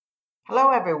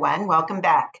Hello, everyone. Welcome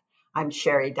back. I'm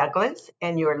Sherry Douglas,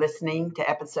 and you're listening to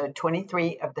episode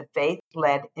 23 of the Faith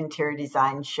Led Interior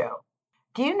Design Show.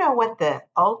 Do you know what the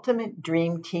ultimate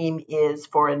dream team is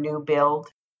for a new build?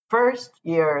 First,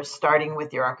 you're starting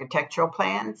with your architectural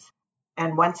plans,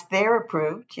 and once they're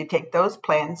approved, you take those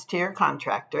plans to your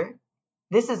contractor.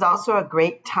 This is also a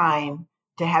great time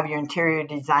to have your interior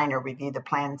designer review the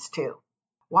plans too.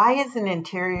 Why is an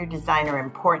interior designer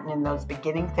important in those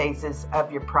beginning phases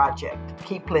of your project?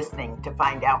 Keep listening to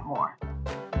find out more.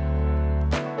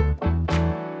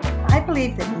 I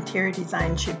believe that interior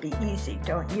design should be easy,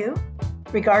 don't you?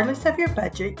 Regardless of your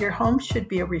budget, your home should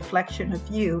be a reflection of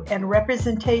you and a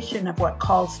representation of what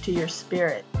calls to your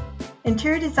spirit.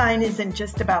 Interior design isn't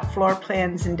just about floor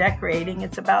plans and decorating,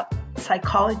 it's about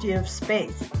psychology of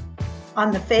space.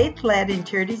 On the Faith-Led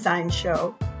Interior Design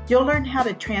Show, you'll learn how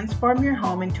to transform your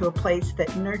home into a place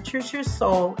that nurtures your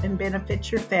soul and benefits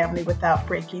your family without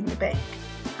breaking the bank.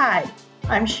 Hi,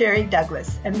 I'm Sherry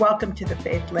Douglas, and welcome to the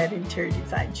Faith-Led Interior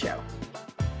Design Show.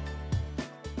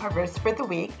 Our verse for the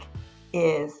week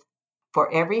is,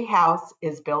 "For every house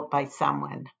is built by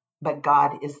someone, but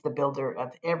God is the builder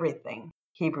of everything."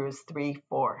 Hebrews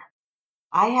 3:4.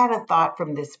 I had a thought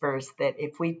from this verse that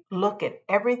if we look at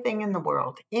everything in the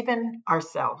world, even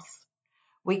ourselves,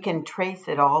 we can trace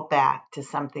it all back to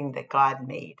something that God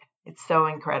made. It's so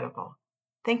incredible.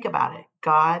 Think about it.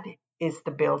 God is the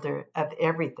builder of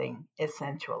everything,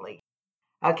 essentially.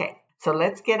 Okay, so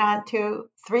let's get on to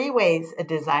 3 ways a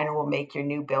designer will make your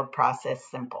new build process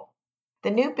simple.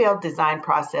 The new build design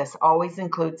process always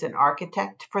includes an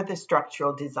architect for the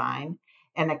structural design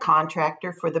and a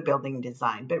contractor for the building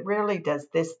design, but rarely does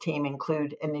this team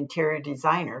include an interior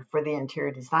designer for the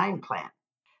interior design plan.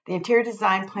 The interior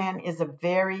design plan is a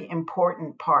very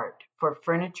important part for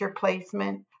furniture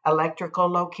placement, electrical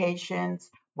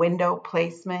locations, window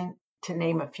placement, to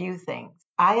name a few things.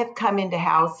 I have come into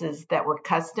houses that were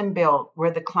custom built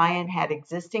where the client had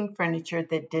existing furniture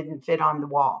that didn't fit on the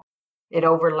wall. It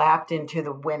overlapped into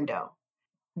the window.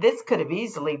 This could have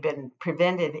easily been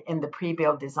prevented in the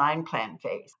pre-build design plan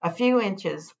phase. A few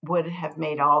inches would have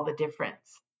made all the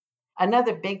difference.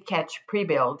 Another big catch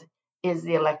pre-build is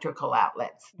the electrical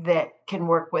outlets that can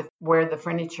work with where the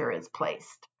furniture is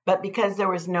placed. But because there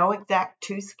was no exact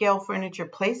 2-scale furniture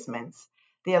placements,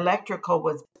 the electrical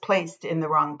was placed in the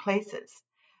wrong places.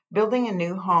 Building a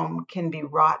new home can be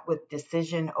wrought with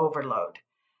decision overload,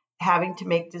 having to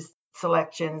make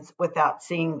selections without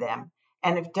seeing them,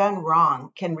 and if done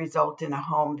wrong, can result in a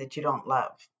home that you don't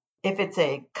love. If it's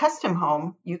a custom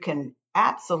home, you can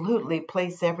absolutely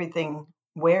place everything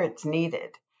where it's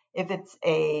needed. If it's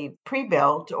a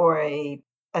pre-built or a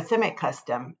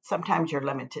semi-custom, sometimes you're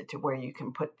limited to where you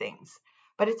can put things.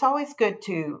 But it's always good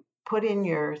to put in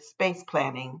your space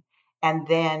planning and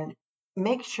then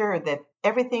make sure that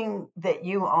everything that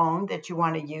you own that you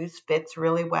want to use fits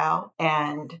really well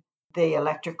and the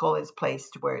electrical is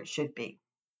placed where it should be.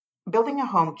 Building a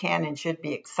home can and should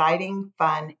be exciting,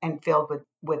 fun, and filled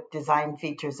with design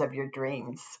features of your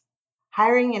dreams.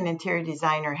 Hiring an interior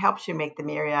designer helps you make the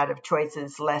myriad of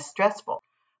choices less stressful.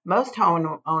 Most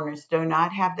homeowners do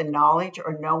not have the knowledge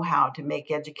or know-how to make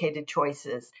educated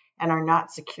choices and are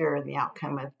not secure in the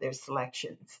outcome of their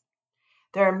selections.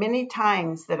 There are many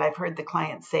times that I've heard the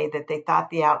client say that they thought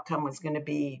the outcome was going to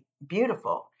be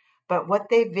beautiful, but what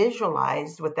they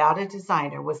visualized without a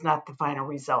designer was not the final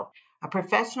result. A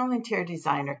professional interior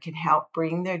designer can help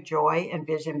bring their joy and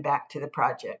vision back to the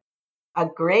project. A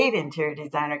great interior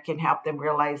designer can help them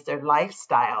realize their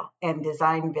lifestyle and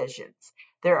design visions.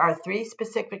 There are 3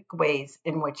 specific ways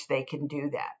in which they can do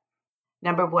that.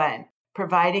 Number 1,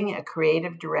 providing a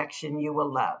creative direction you will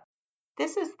love.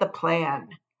 This is the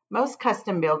plan. Most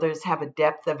custom builders have a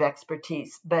depth of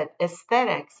expertise, but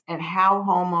aesthetics and how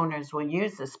homeowners will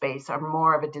use the space are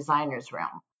more of a designer's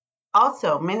realm.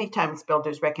 Also, many times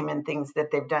builders recommend things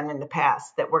that they've done in the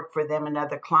past that work for them and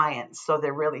other clients, so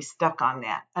they're really stuck on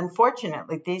that.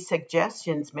 Unfortunately, these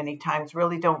suggestions many times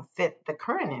really don't fit the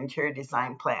current interior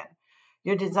design plan.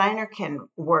 Your designer can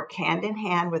work hand in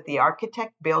hand with the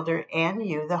architect, builder, and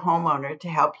you, the homeowner, to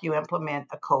help you implement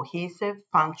a cohesive,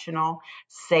 functional,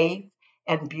 safe,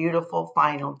 and beautiful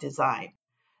final design.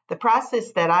 The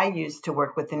process that I use to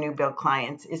work with the new build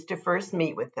clients is to first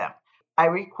meet with them. I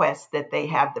request that they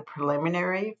have the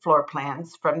preliminary floor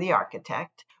plans from the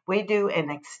architect. We do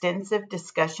an extensive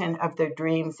discussion of their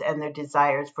dreams and their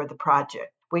desires for the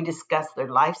project. We discuss their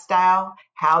lifestyle,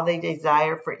 how they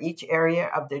desire for each area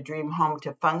of their dream home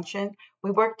to function.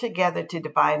 We work together to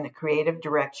define the creative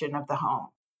direction of the home.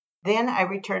 Then I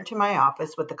return to my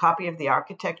office with a copy of the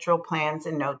architectural plans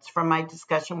and notes from my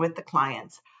discussion with the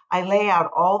clients. I lay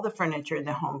out all the furniture in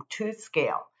the home to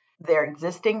scale, their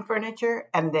existing furniture,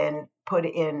 and then put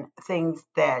in things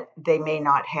that they may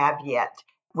not have yet.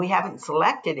 We haven't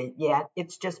selected it yet.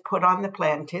 It's just put on the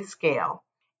plan to scale.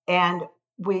 And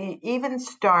we even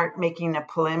start making a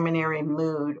preliminary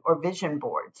mood or vision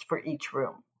boards for each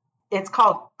room. It's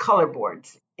called color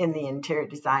boards in the interior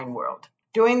design world.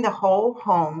 Doing the whole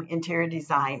home interior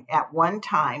design at one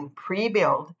time,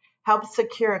 pre-build, helps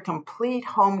secure a complete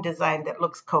home design that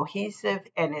looks cohesive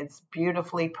and is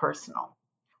beautifully personal.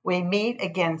 We meet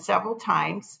again several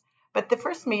times, but the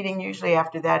first meeting usually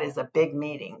after that is a big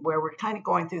meeting where we're kind of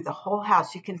going through the whole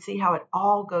house. You can see how it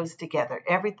all goes together.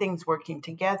 Everything's working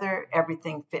together.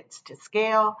 Everything fits to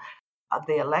scale.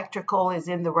 The electrical is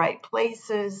in the right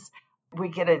places. We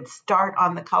get a start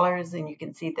on the colors, and you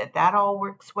can see that that all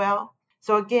works well.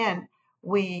 So again,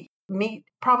 we meet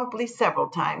probably several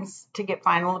times to get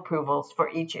final approvals for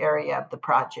each area of the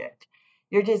project.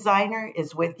 Your designer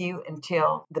is with you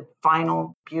until the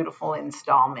final beautiful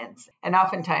installments and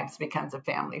oftentimes becomes a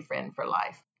family friend for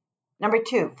life. Number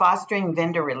 2, fostering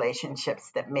vendor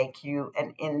relationships that make you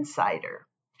an insider.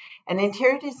 An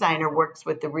interior designer works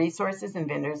with the resources and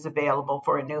vendors available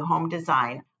for a new home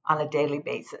design on a daily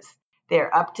basis.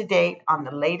 They're up to date on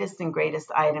the latest and greatest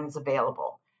items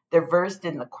available. They're versed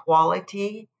in the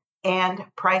quality and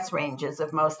price ranges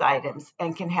of most items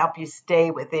and can help you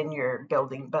stay within your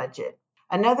building budget.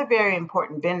 Another very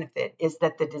important benefit is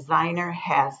that the designer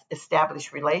has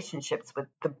established relationships with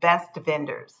the best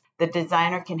vendors. The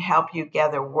designer can help you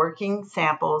gather working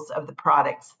samples of the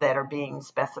products that are being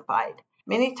specified.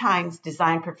 Many times,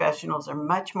 design professionals are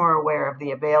much more aware of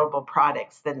the available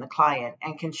products than the client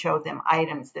and can show them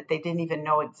items that they didn't even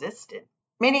know existed.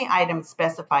 Many items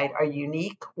specified are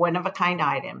unique, one-of-a-kind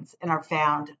items and are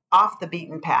found off the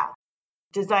beaten path.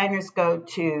 Designers go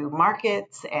to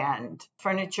markets and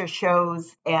furniture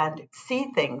shows and see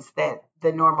things that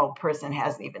the normal person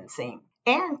hasn't even seen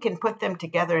and can put them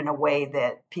together in a way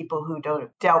that people who don't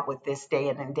have dealt with this day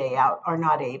in and day out are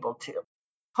not able to.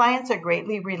 Clients are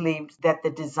greatly relieved that the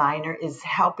designer is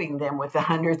helping them with the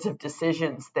hundreds of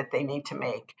decisions that they need to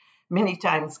make, many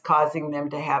times causing them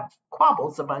to have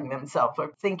squabbles among themselves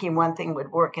or thinking one thing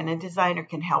would work, and a designer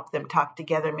can help them talk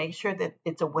together, make sure that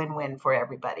it's a win-win for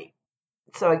everybody.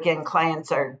 So again,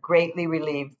 clients are greatly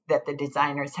relieved that the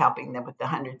designer is helping them with the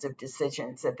hundreds of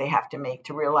decisions that they have to make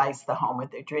to realize the home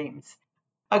of their dreams.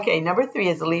 Okay, number 3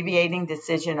 is alleviating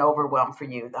decision overwhelm for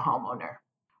you, the homeowner.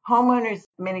 Homeowners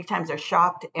many times are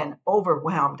shocked and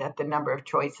overwhelmed at the number of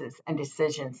choices and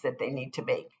decisions that they need to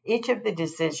make. Each of the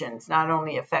decisions not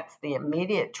only affects the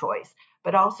immediate choice,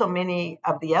 but also many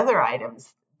of the other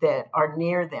items that are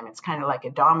near them. It's kind of like a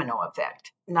domino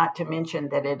effect, not to mention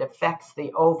that it affects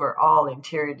the overall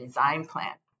interior design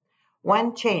plan.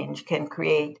 One change can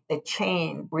create a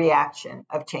chain reaction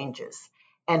of changes,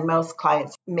 and most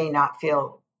clients may not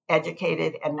feel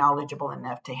educated and knowledgeable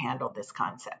enough to handle this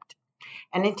concept.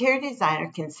 An interior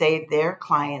designer can save their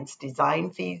clients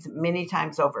design fees many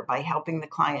times over by helping the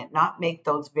client not make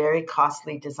those very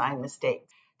costly design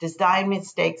mistakes. Design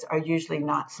mistakes are usually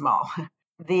not small.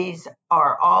 These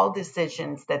are all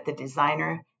decisions that the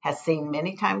designer has seen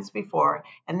many times before,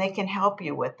 and they can help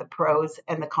you with the pros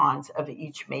and the cons of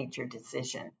each major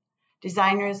decision.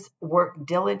 Designers work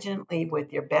diligently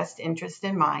with your best interest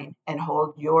in mind and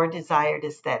hold your desired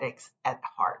aesthetics at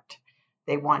heart.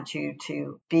 They want you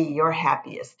to be your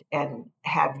happiest and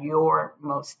have your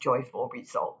most joyful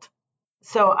result.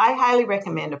 So I highly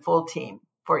recommend a full team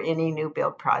for any new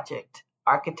build project: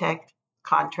 architect,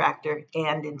 contractor,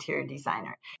 and interior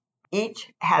designer.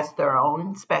 Each has their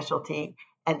own specialty,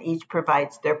 and each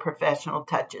provides their professional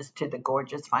touches to the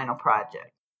gorgeous final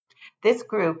project. This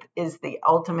group is the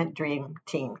ultimate dream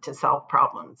team to solve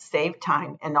problems, save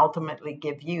time, and ultimately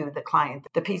give you, the client,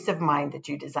 the peace of mind that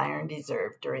you desire and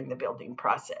deserve during the building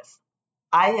process.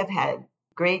 I have had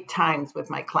great times with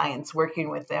my clients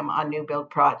working with them on new build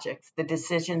projects. The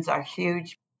decisions are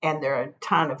huge, and there are a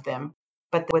ton of them.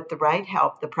 But with the right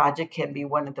help, the project can be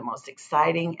one of the most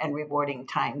exciting and rewarding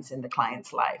times in the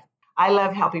client's life. I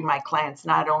love helping my clients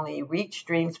not only reach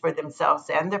dreams for themselves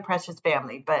and their precious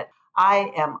family, but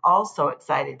I am also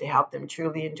excited to help them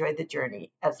truly enjoy the journey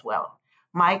as well.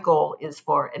 My goal is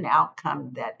for an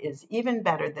outcome that is even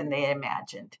better than they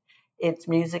imagined. It's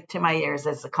music to my ears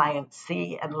as the clients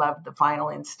see and love the final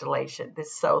installation. This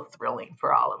is so thrilling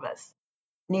for all of us.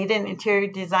 Need an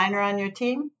interior designer on your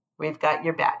team? We've got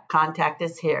your back. Contact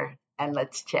us here and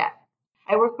let's chat.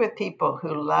 I work with people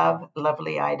who love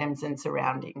lovely items and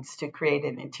surroundings to create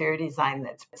an interior design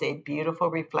that's a beautiful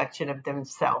reflection of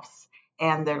themselves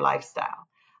and their lifestyle.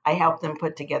 I help them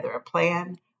put together a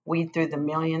plan, weed through the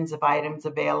millions of items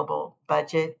available,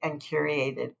 budget, and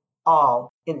curate it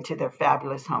all into their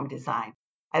fabulous home design.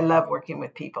 I love working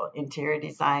with people. Interior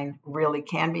design really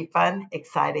can be fun,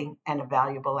 exciting, and a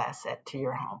valuable asset to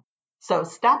your home. So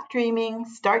stop dreaming,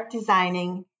 start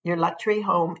designing your luxury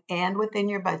home and within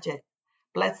your budget.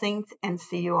 Blessings, and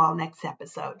see you all next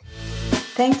episode.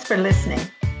 Thanks for listening.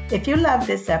 If you love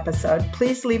this episode,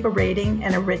 please leave a rating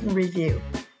and a written review.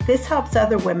 This helps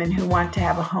other women who want to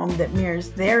have a home that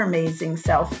mirrors their amazing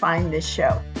self find this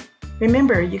show.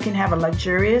 Remember, you can have a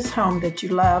luxurious home that you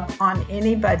love on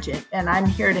any budget, and I'm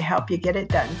here to help you get it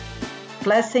done.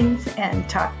 Blessings, and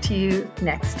talk to you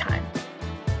next time.